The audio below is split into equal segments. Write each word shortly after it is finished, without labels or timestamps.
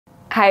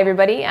Hi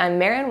everybody, I'm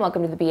Maren.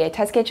 Welcome to the BA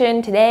Test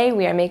Kitchen. Today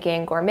we are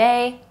making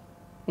gourmet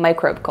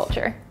microbe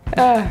culture.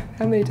 How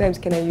many times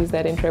can I use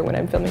that intro when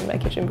I'm filming in my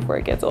kitchen before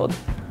it gets old?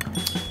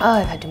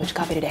 I've had too much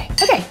coffee today.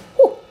 Okay.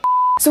 Whew.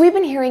 So we've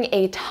been hearing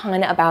a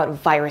ton about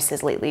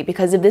viruses lately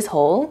because of this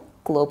whole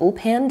global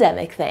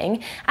pandemic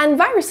thing, and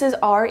viruses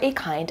are a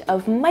kind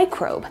of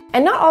microbe.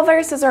 And not all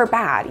viruses are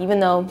bad, even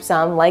though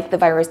some, like the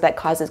virus that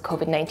causes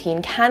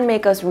COVID-19, can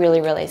make us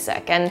really, really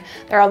sick. And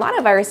there are a lot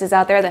of viruses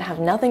out there that have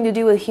nothing to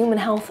do with human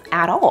health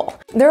at all.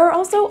 There are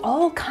also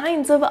all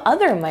kinds of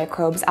other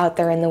microbes out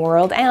there in the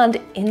world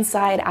and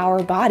inside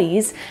our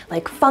bodies,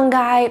 like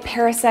fungi,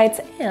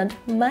 parasites, and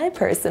my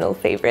personal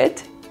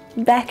favorite,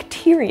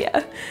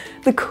 bacteria.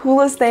 The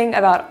coolest thing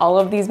about all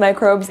of these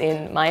microbes,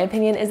 in my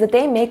opinion, is that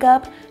they make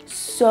up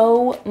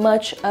so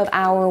much of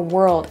our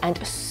world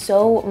and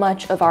so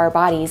much of our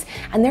bodies,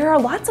 and there are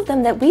lots of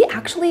them that we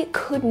actually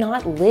could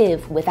not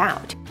live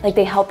without. Like,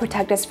 they help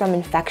protect us from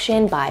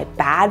infection by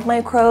bad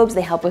microbes,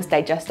 they help us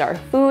digest our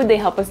food, they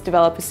help us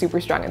develop a super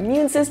strong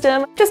immune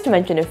system, just to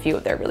mention a few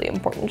of their really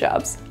important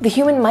jobs. The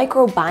human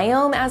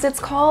microbiome, as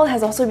it's called,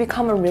 has also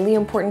become a really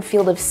important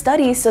field of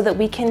study so that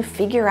we can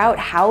figure out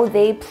how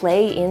they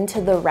play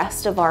into the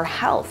rest of our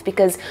health,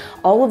 because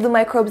all of the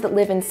microbes that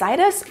live inside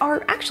us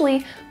are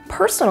actually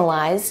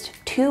personalized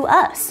to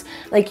us.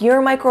 Like, your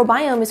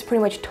microbiome is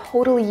pretty much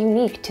totally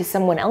unique to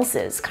someone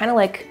else's, kind of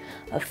like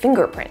a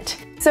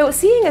fingerprint. So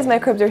seeing as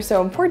microbes are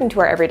so important to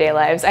our everyday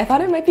lives, I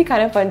thought it might be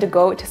kind of fun to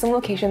go to some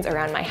locations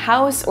around my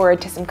house or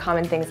to some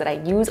common things that I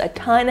use a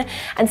ton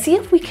and see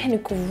if we can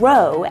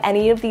grow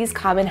any of these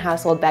common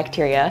household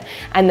bacteria,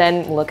 and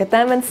then look at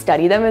them and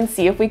study them and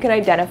see if we can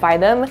identify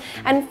them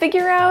and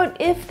figure out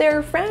if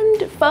they're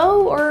friend,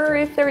 foe, or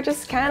if they're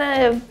just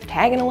kind of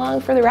tagging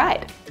along for the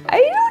ride. I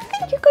don't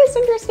think you guys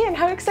understand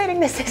how exciting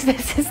this is.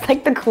 This is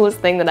like the coolest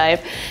thing that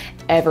I've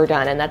ever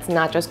done, and that's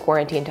not just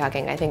quarantine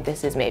talking. I think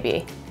this is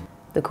maybe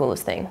the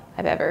coolest thing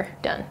I've ever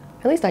done,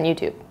 at least on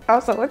YouTube.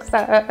 I'm so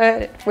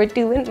excited, we're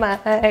doing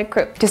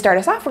microbe. To start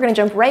us off, we're gonna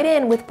jump right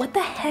in with what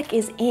the heck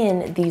is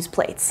in these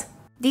plates.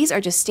 These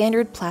are just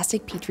standard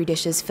plastic petri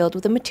dishes filled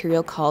with a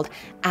material called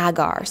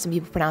agar. Some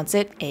people pronounce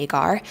it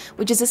agar,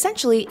 which is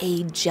essentially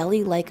a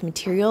jelly-like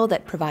material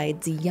that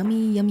provides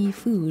yummy, yummy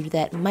food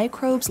that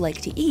microbes like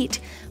to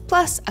eat,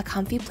 plus a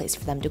comfy place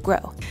for them to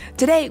grow.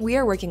 Today, we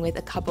are working with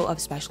a couple of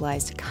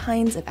specialized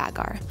kinds of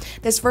agar.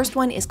 This first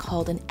one is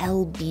called an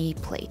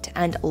LB plate,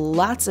 and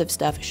lots of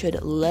stuff should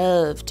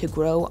love to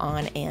grow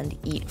on and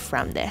eat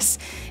from this.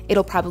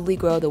 It'll probably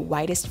grow the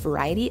widest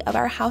variety of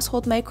our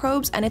household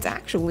microbes, and it's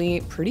actually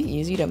pretty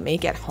easy to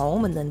make at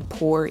home and then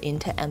pour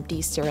into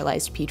empty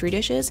sterilized petri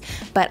dishes,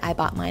 but I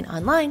bought mine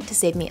online to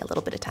save me a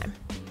little bit of time.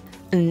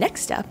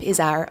 Next up is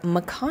our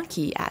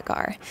McConkey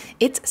agar.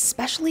 It's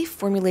specially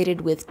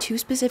formulated with two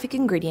specific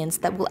ingredients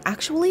that will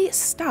actually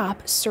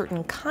stop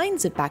certain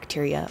kinds of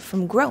bacteria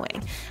from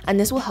growing, and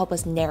this will help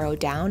us narrow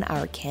down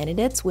our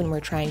candidates when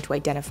we're trying to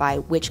identify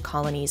which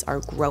colonies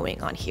are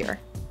growing on here.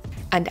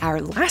 And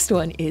our last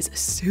one is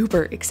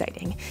super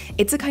exciting.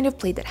 It's a kind of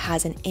plate that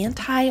has an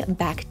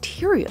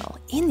antibacterial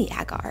in the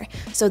agar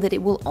so that it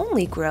will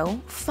only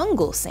grow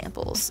fungal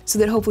samples, so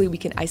that hopefully we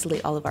can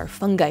isolate all of our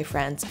fungi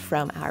friends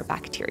from our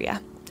bacteria.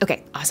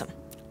 Okay, awesome.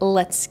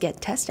 Let's get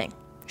testing,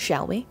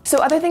 shall we? So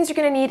other things you're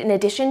gonna need in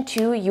addition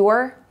to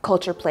your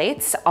culture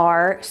plates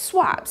are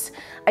swabs.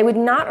 I would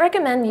not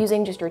recommend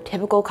using just your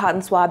typical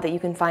cotton swab that you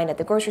can find at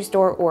the grocery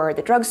store or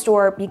the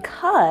drugstore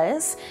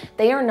because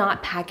they are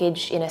not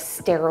packaged in a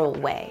sterile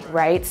way,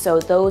 right? So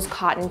those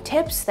cotton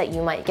tips that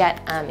you might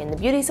get in the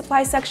beauty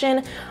supply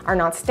section are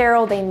not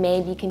sterile. They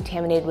may be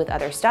contaminated with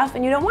other stuff,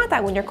 and you don't want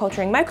that when you're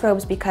culturing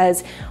microbes,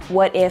 because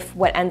what if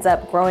what ends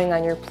up growing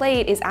on your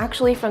plate is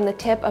actually from the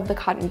tip of the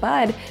cotton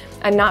bud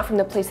and not from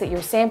the place that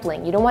you're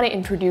sampling? You don't want to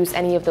introduce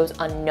any of those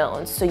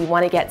unknowns, so you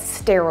want to get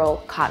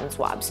sterile cotton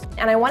swabs.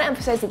 And I want to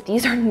emphasize that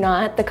these are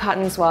not the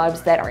cotton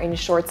swabs that are in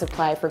short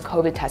supply for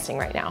COVID testing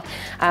right now.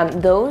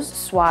 Those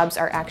swabs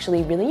are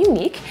actually really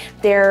unique.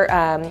 Their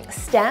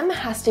stem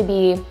has to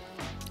be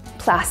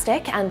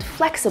plastic and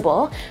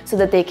flexible so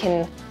that they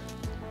can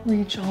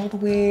reach all the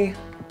way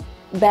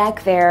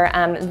back there.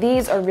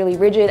 These are really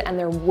rigid and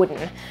they're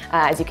wooden.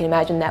 As you can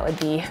imagine, that would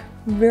be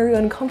very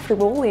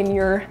uncomfortable in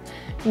your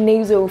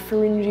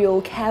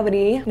nasopharyngeal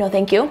cavity. No,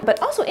 thank you.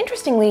 But also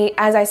interestingly,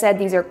 as I said,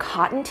 these are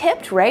cotton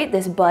tipped, right?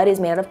 This bud is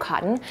made out of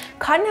cotton.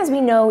 Cotton, as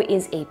we know,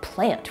 is a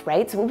plant,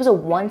 right? So it was a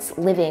once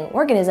living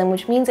organism,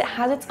 which means it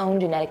has its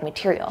own genetic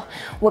material.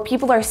 What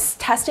people are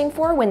testing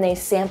for when they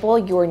sample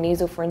your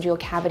nasopharyngeal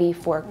cavity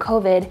for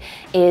COVID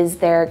is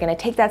they're gonna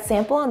take that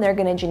sample and they're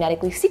gonna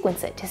genetically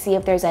sequence it to see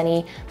if there's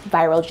any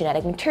viral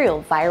genetic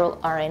material, viral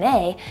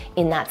RNA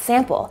in that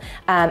sample.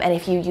 And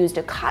if you used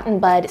a cotton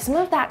bud, some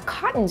of that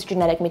cotton's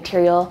genetic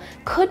material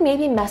could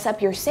maybe mess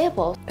up your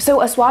sample.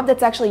 So a swab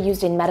that's actually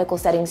used in medical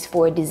settings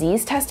for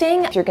disease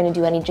testing, if you're gonna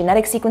do any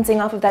genetic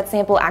sequencing off of that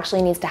sample,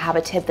 actually needs to have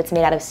a tip that's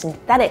made out of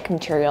synthetic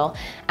material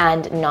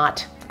and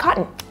not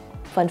cotton.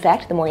 Fun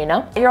fact, the more you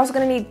know. You're also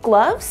gonna need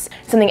gloves.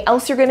 Something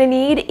else you're gonna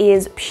need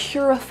is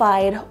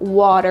purified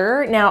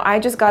water. Now, I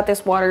just got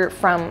this water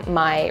from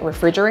my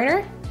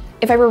refrigerator.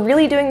 If I were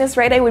really doing this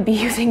right, I would be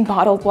using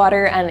bottled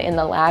water, and in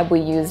the lab we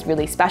use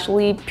really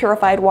specially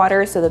purified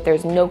water so that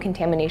there's no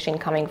contamination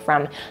coming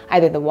from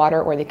either the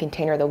water or the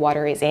container the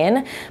water is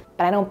in.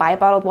 But I don't buy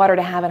bottled water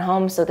to have at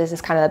home, so this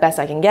is kind of the best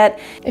I can get.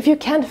 If you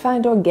can't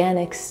find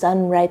organic,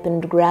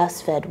 sun-ripened,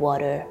 grass-fed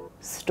water,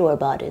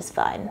 store-bought is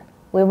fine.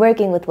 We're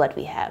working with what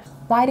we have.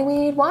 Why do we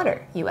need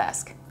water, you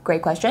ask?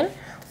 Great question.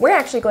 We're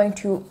actually going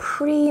to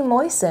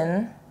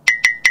pre-moisten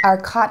our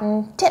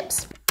cotton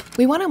tips.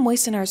 We want to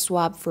moisten our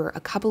swab for a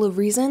couple of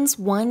reasons.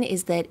 One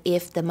is that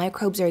if the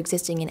microbes are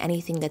existing in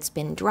anything that's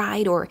been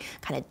dried or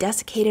kind of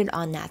desiccated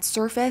on that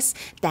surface,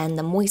 then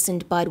the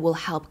moistened bud will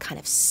help kind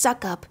of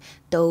suck up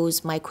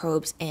those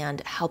microbes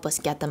and help us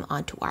get them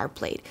onto our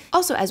plate.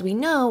 Also, as we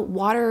know,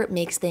 water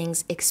makes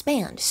things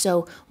expand.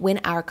 So when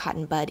our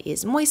cotton bud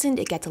is moistened,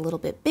 it gets a little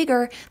bit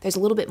bigger. There's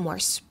a little bit more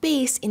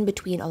space in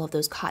between all of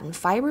those cotton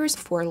fibers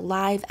for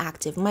live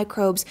active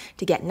microbes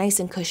to get nice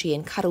and cushy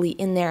and cuddly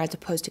in there, as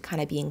opposed to kind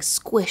of being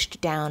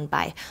squished down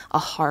by a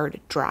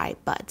hard, dry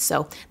bud.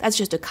 So that's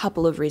just a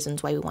couple of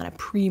reasons why we want to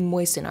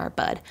pre-moisten our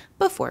bud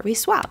before we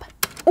swab.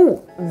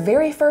 Ooh,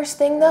 very first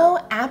thing though,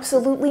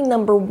 absolutely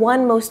number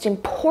one most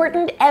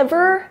important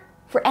ever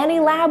for any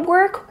lab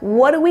work,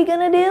 what are we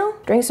gonna do?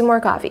 Drink some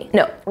more coffee.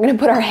 No, we're gonna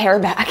put our hair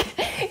back.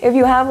 If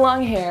you have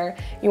long hair,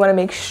 you wanna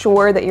make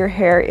sure that your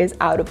hair is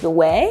out of the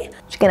way.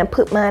 Just gonna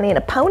put mine in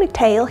a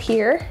ponytail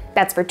here.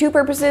 That's for two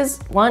purposes.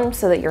 One,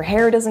 so that your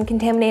hair doesn't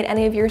contaminate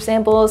any of your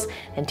samples,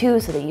 and two,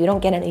 so that you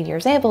don't get any of your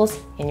samples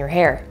in your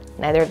hair.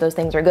 Neither of those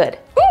things are good.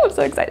 Ooh, I'm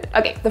so excited.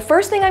 Okay, the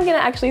first thing I'm gonna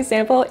actually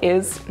sample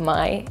is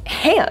my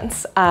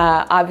hands.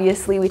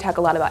 Obviously, we talk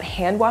a lot about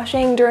hand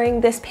washing during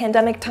this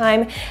pandemic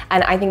time,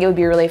 and I think it would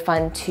be really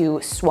fun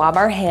to swab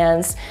our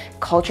hands,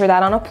 culture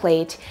that on a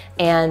plate,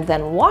 and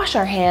then wash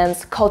our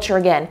hands, culture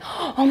again.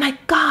 Oh my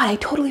God, I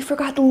totally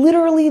forgot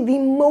literally the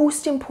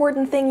most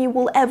important thing you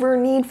will ever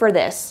need for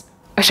this.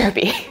 A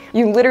Sharpie.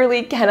 You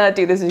literally cannot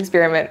do this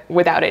experiment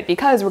without it,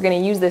 because we're gonna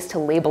use this to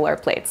label our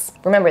plates.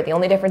 Remember, the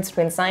only difference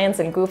between science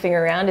and goofing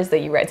around is that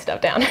you write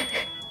stuff down.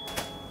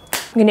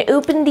 I'm gonna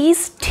open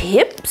these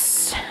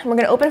tips. We're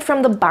gonna open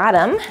from the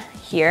bottom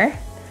here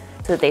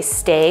so that they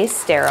stay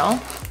sterile.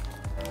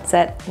 Is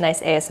that a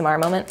nice ASMR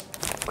moment?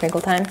 Crinkle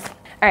time.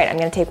 All right, I'm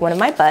gonna take one of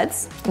my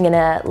buds. I'm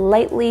gonna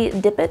lightly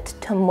dip it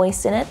to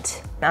moisten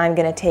it. I'm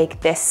gonna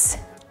take this,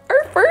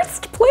 our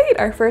first plate,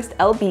 our first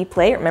LB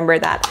plate. Remember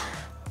that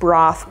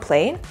broth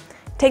plate.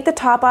 Take the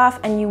top off,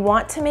 and you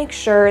want to make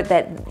sure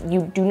that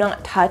you do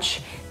not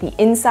touch the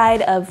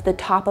inside of the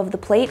top of the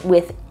plate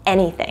with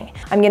anything.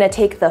 I'm gonna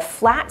take the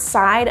flat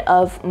side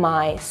of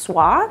my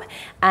swab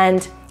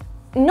and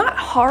not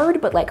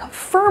hard, but like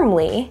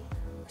firmly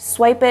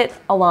swipe it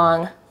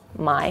along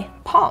my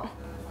palm.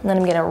 And then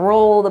I'm gonna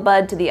roll the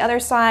bud to the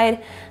other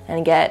side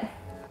and get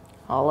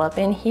all up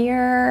in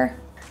here.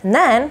 And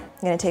then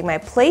I'm gonna take my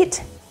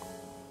plate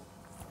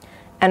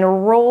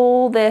and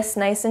roll this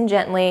nice and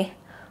gently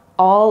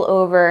all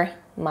over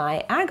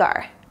my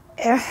agar.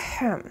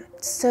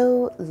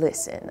 So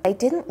listen, I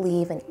didn't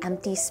leave an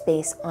empty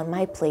space on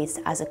my plates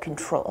as a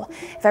control.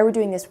 If I were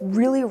doing this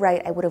really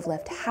right, I would have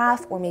left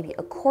half or maybe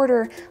a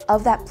quarter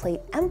of that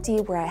plate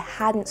empty where I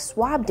hadn't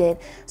swabbed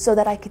it, so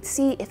that I could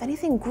see if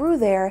anything grew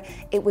there,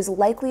 it was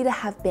likely to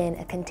have been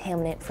a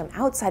contaminant from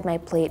outside my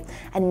plate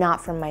and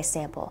not from my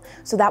sample.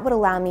 So that would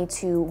allow me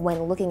to,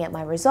 when looking at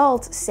my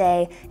results,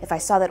 say if I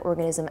saw that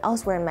organism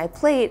elsewhere in my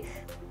plate,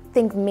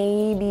 think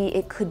maybe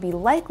it could be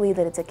likely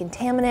that it's a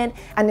contaminant,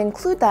 and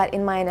include that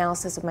in my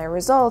analysis of my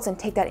results and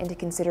take that into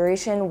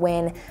consideration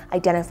when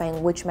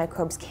identifying which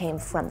microbes came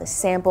from the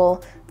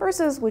sample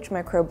versus which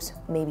microbes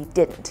maybe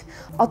didn't.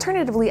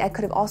 Alternatively, I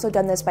could have also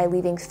done this by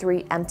leaving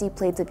 3 empty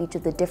plates of each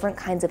of the different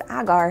kinds of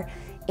agar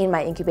in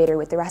my incubator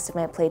with the rest of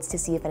my plates to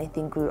see if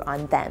anything grew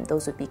on them.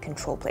 Those would be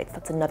control plates.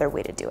 That's another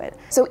way to do it.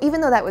 So even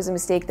though that was a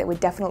mistake that would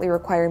definitely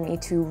require me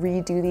to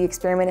redo the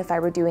experiment if I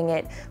were doing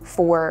it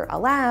for a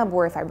lab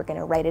or if I were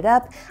gonna write it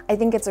up, I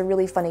think it's a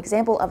really fun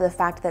example of the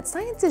fact that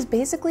science is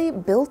basically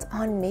built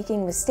on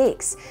making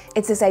mistakes.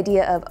 It's this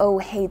idea of, oh,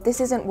 hey, this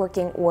isn't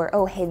working, or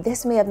oh, hey,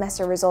 this may have messed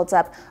our results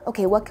up.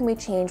 Okay, what can we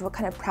change? What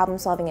kind of problem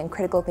solving and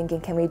critical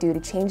thinking can we do to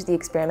change the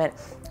experiment,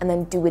 and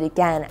then do it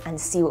again and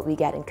see what we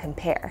get and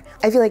compare?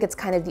 I feel like it's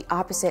kind of the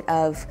opposite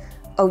of,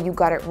 oh, you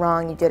got it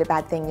wrong, you did a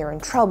bad thing, you're in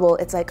trouble.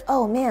 It's like,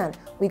 oh man,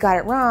 we got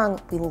it wrong,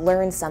 we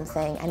learned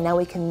something, and now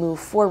we can move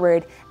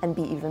forward and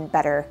be even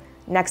better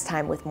next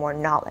time with more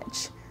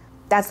knowledge.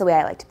 That's the way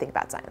I like to think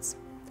about science.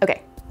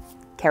 Okay,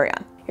 carry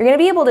on. You're gonna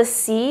be able to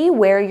see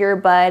where your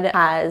bud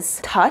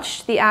has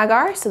touched the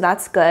agar, so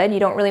that's good. You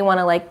don't really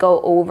wanna like go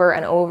over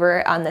and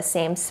over on the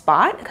same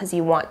spot because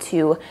you want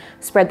to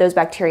spread those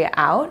bacteria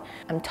out.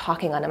 I'm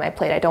talking onto my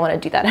plate, I don't wanna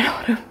do that. I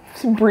don't wanna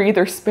breathe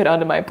or spit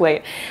onto my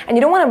plate. And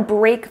you don't want to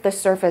break the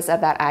surface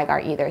of that agar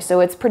either. So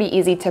it's pretty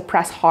easy to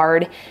press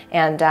hard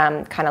and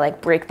kind of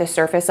like break the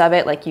surface of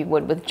it like you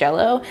would with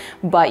Jell-O,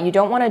 but you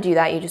don't want to do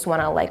that. You just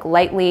want to like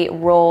lightly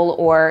roll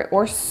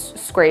or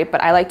scrape,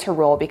 but I like to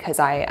roll because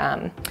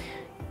I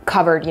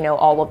covered, you know,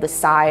 all of the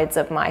sides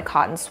of my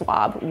cotton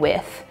swab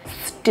with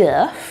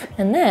stuff.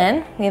 And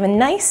then we have a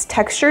nice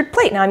textured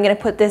plate. Now I'm going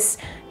to put this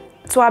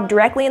swab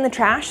directly in the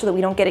trash so that we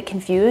don't get it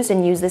confused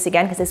and use this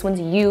again, because this one's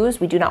used.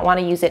 We do not want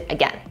to use it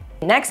again.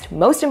 Next,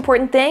 most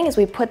important thing is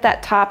we put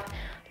that top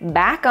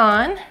back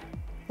on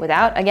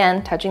without,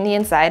 again, touching the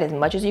inside as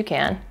much as you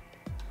can.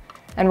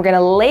 And we're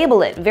gonna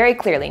label it very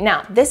clearly.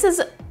 Now, this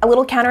is a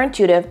little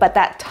counterintuitive, but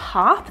that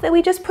top that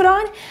we just put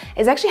on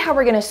is actually how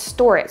we're gonna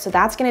store it. So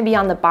that's gonna be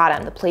on the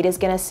bottom. The plate is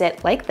gonna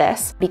sit like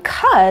this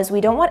because we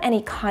don't want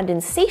any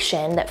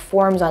condensation that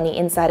forms on the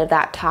inside of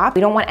that top.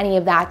 We don't want any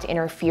of that to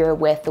interfere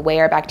with the way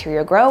our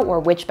bacteria grow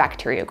or which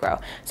bacteria grow.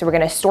 So we're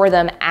gonna store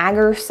them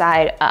agar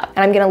side up.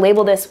 And I'm gonna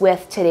label this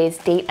with today's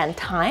date and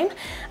time,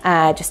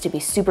 just to be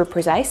super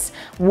precise.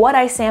 What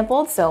I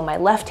sampled, so my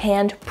left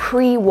hand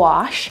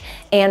pre-wash,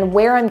 and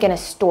where I'm gonna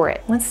store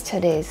it. What's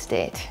today's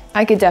date?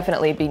 I could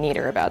definitely be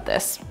neater about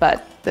this,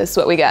 but this is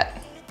what we got.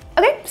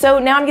 Okay, so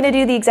now I'm gonna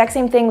do the exact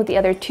same thing with the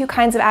other two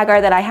kinds of agar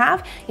that I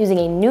have, using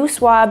a new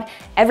swab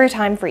every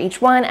time for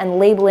each one and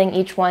labeling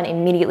each one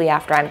immediately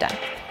after I'm done.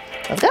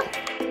 Let's go.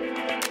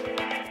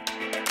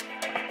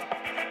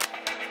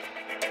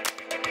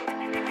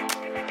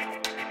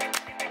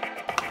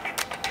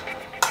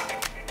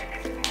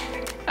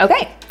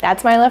 Okay,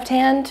 that's my left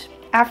hand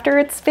after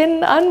it's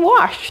been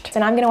unwashed. So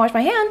now I'm gonna wash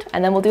my hand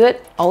and then we'll do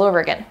it all over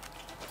again.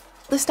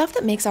 The stuff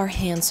that makes our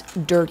hands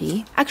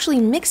dirty actually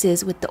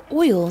mixes with the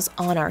oils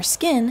on our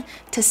skin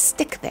to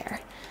stick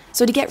there.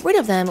 So to get rid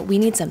of them, we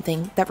need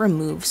something that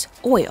removes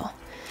oil.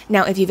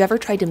 Now, if you've ever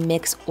tried to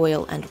mix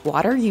oil and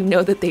water, you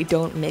know that they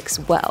don't mix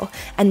well.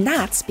 And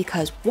that's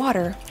because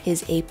water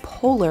is a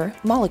polar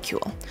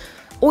molecule.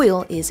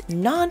 Oil is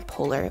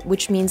non-polar,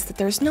 which means that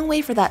there's no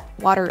way for that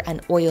water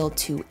and oil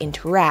to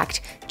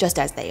interact just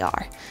as they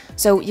are.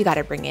 So you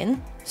gotta bring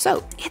in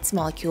soap. Its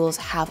molecules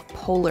have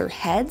polar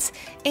heads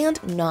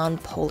and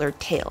non-polar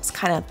tails,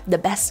 kind of the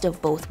best of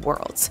both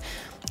worlds.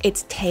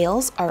 Its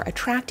tails are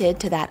attracted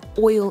to that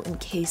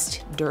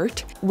oil-encased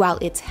dirt, while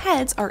its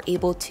heads are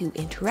able to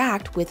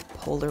interact with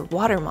polar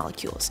water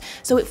molecules.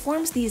 So it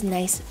forms these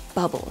nice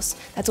bubbles.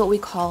 That's what we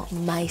call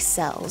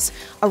micelles,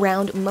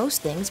 around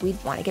most things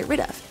we'd want to get rid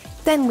of.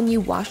 Then when you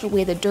wash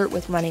away the dirt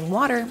with running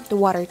water, the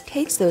water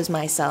takes those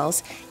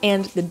micelles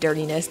and the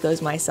dirtiness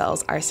those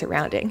micelles are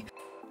surrounding.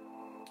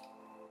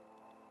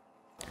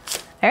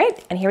 All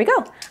right, and here we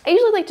go. I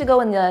usually like to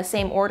go in the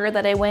same order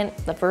that I went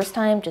the first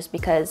time, just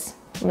because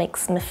it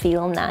makes me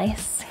feel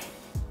nice.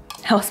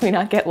 Helps me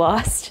not get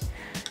lost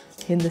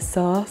in the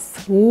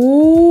sauce.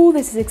 Ooh,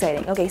 this is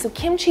exciting. Okay, so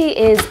kimchi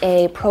is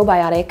a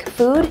probiotic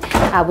food,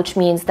 which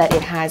means that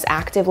it has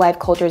active live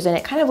cultures in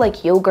it, kind of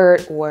like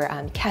yogurt or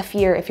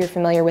kefir, if you're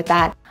familiar with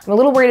that. I'm a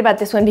little worried about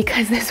this one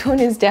because this one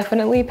is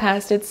definitely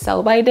past its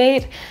sell-by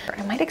date.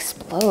 It might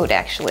explode,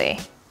 actually.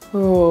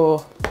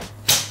 Oh.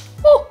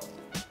 Oh.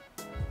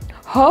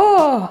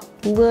 Oh,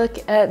 look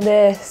at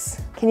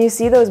this. Can you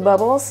see those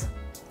bubbles?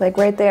 Like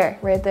right there,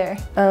 right there.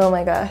 Oh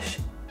my gosh.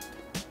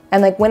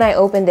 And like when I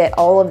opened it,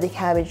 all of the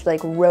cabbage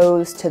like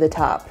rose to the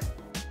top.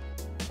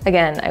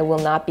 Again, I will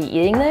not be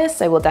eating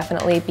this. I will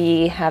definitely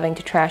be having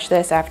to trash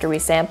this after we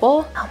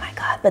sample. Oh my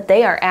God, but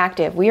they are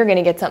active. We are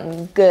gonna get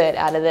something good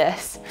out of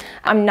this.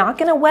 I'm not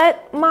gonna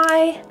wet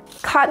my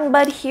cotton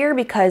bud here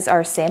because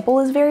our sample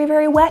is very,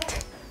 very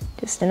wet.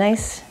 Just a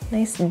nice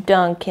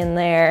dunk in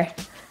there.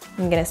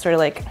 I'm gonna sort of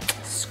like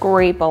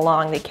scrape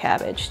along the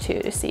cabbage too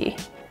to see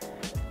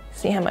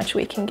how much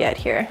we can get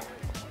here.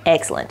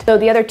 Excellent. So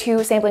the other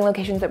two sampling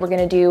locations that we're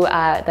gonna do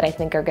that I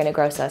think are gonna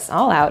gross us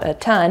all out a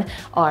ton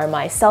are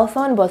my cell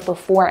phone, both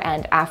before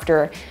and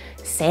after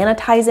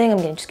sanitizing.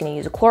 I'm just gonna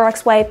use a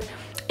Clorox wipe,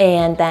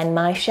 and then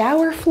my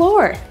shower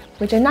floor,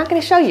 which I'm not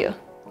gonna show you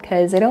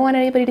because I don't want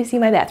anybody to see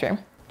my bathroom.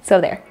 So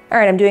there. All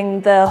right, I'm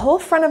doing the whole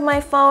front of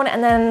my phone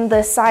and then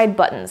the side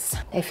buttons.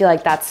 I feel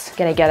like that's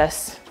gonna get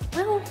us,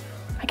 well,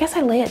 I guess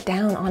I lay it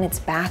down on its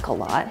back a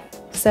lot.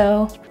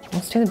 So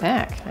let's do the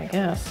back, I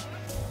guess.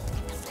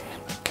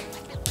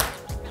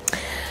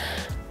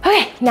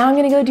 Okay, now I'm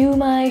gonna go do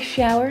my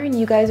shower and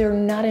you guys are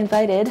not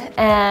invited,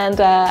 and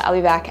I'll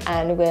be back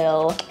and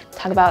we'll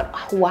talk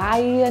about why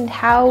and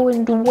how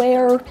and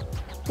where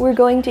we're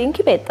going to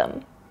incubate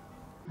them.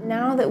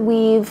 Now that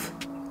we've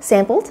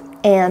sampled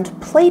and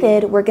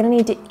plated, we're gonna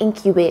need to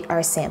incubate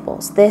our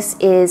samples. This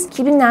is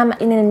keeping them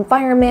in an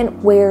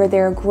environment where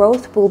their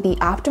growth will be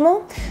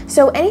optimal.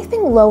 So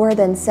anything lower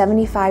than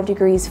 75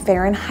 degrees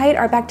Fahrenheit,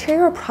 our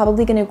bacteria are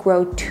probably gonna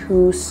grow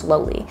too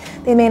slowly.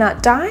 They may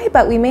not die,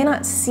 but we may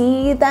not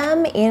see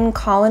them in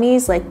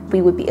colonies like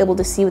we would be able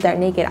to see with our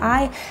naked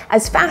eye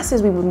as fast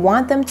as we would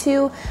want them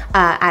to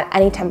at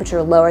any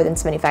temperature lower than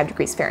 75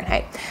 degrees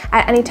Fahrenheit.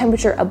 At any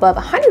temperature above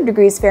 100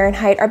 degrees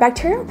Fahrenheit, our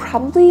bacteria are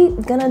probably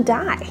gonna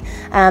die.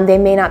 they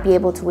may not be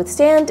able to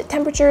withstand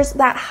temperatures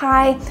that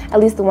high, at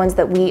least the ones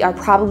that we are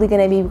probably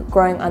going to be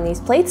growing on these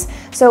plates.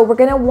 So we're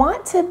going to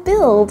want to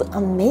build a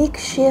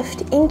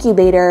makeshift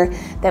incubator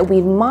that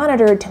we've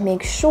monitored to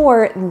make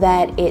sure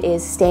that it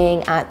is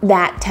staying at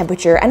that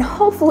temperature and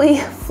hopefully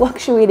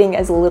fluctuating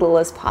as little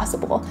as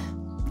possible.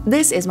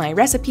 This is my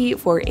recipe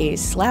for a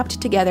slapped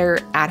together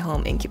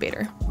at-home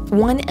incubator.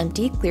 One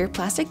empty clear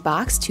plastic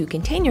box to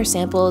contain your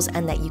samples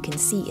and that you can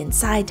see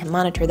inside to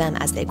monitor them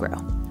as they grow.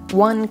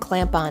 One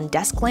clamp-on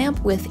desk lamp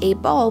with a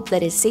bulb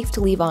that is safe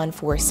to leave on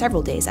for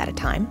several days at a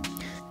time.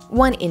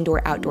 One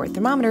indoor-outdoor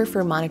thermometer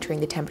for monitoring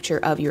the temperature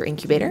of your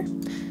incubator.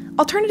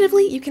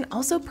 Alternatively, you can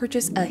also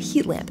purchase a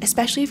heat lamp,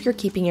 especially if you're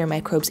keeping your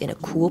microbes in a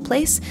cool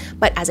place.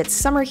 But as it's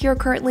summer here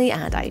currently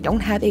and I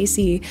don't have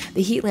AC,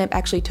 the heat lamp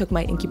actually took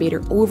my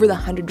incubator over the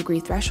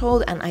 100-degree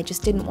threshold and I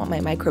just didn't want my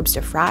microbes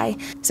to fry.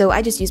 So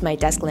I just used my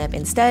desk lamp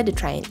instead to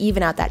try and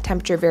even out that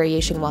temperature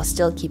variation while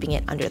still keeping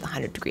it under the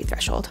 100-degree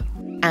threshold.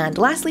 And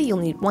lastly, you'll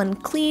need one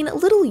clean,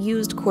 little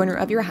used corner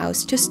of your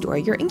house to store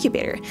your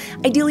incubator.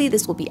 Ideally,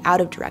 this will be out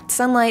of direct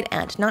sunlight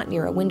and not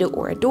near a window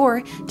or a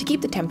door to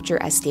keep the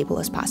temperature as stable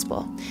as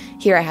possible.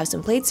 Here I have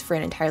some plates for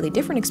an entirely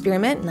different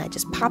experiment, and I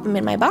just pop them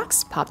in my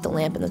box, pop the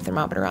lamp and the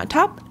thermometer on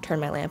top,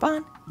 turn my lamp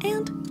on,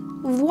 and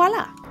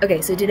voila!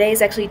 Okay, so today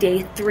is actually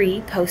day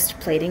 3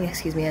 post-plating.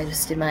 Excuse me, I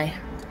just did my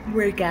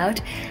workout,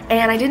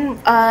 and I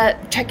didn't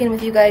check in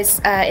with you guys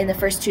in the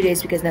first 2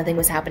 days because nothing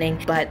was happening,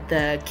 but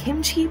the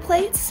kimchi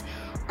plates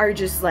are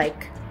just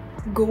like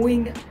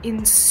going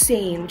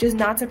insane, which is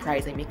not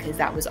surprising because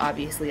that was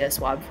obviously a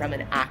swab from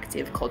an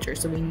active culture,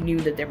 so we knew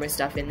that there was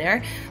stuff in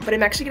there. But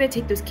I'm actually going to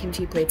take those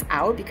kimchi plates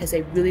out because I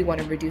really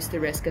want to reduce the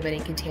risk of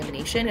any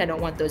contamination. I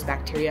don't want those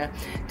bacteria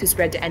to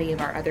spread to any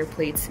of our other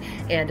plates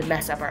and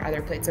mess up our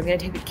other plates. So I'm going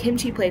to take the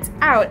kimchi plates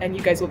out and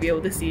you guys will be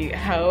able to see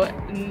how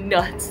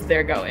nuts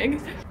they're going.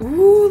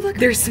 Ooh, look,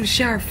 there's some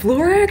shower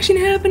floor action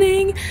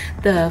happening.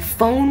 The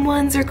phone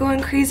ones are going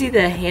crazy.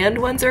 The hand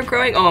ones are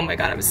growing. Oh my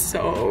god, I'm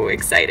so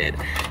excited.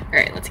 All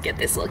right, let's get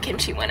this little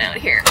kimchi one out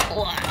here.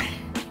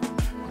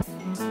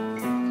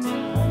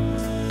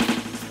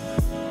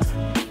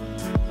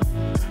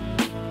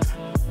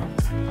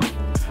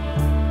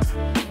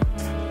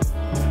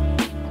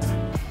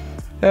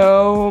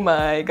 Oh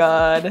my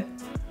god.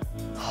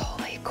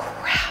 Holy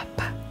crap.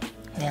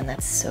 Man,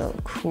 that's so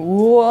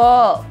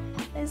cool.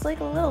 It's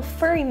like a little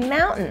furry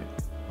mountain.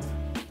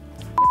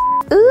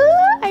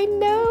 Ooh, I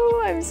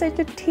know, I'm such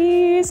a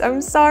tease.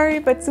 I'm sorry,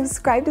 but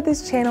subscribe to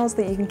this channel so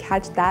that you can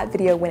catch that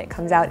video when it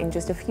comes out in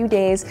just a few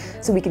days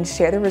so we can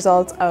share the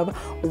results of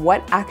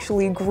what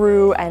actually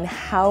grew and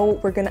how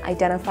we're gonna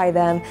identify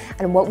them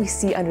and what we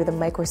see under the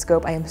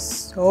microscope. I am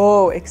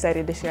so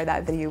excited to share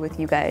that video with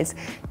you guys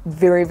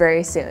very,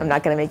 very soon. I'm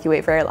not gonna make you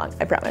wait very long,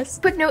 I promise.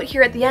 Quick note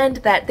here at the end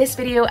that this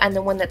video and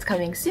the one that's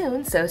coming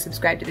soon, so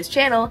subscribe to this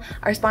channel,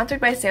 are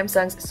sponsored by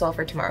Samsung's Solve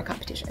for Tomorrow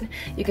competition.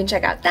 You can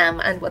check out them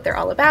and what they're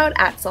all about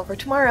at Solve for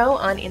Tomorrow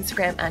on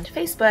Instagram and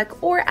Facebook,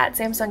 or at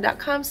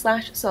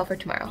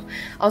samsung.com/solvefortomorrow.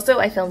 Also,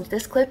 I filmed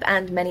this clip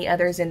and many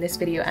others in this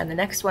video and the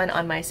next one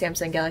on my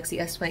Samsung Galaxy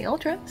S20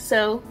 Ultra,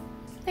 so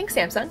thanks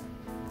Samsung.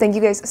 Thank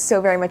you guys so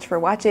very much for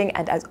watching,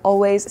 and as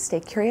always, stay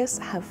curious,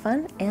 have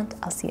fun, and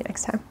I'll see you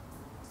next time.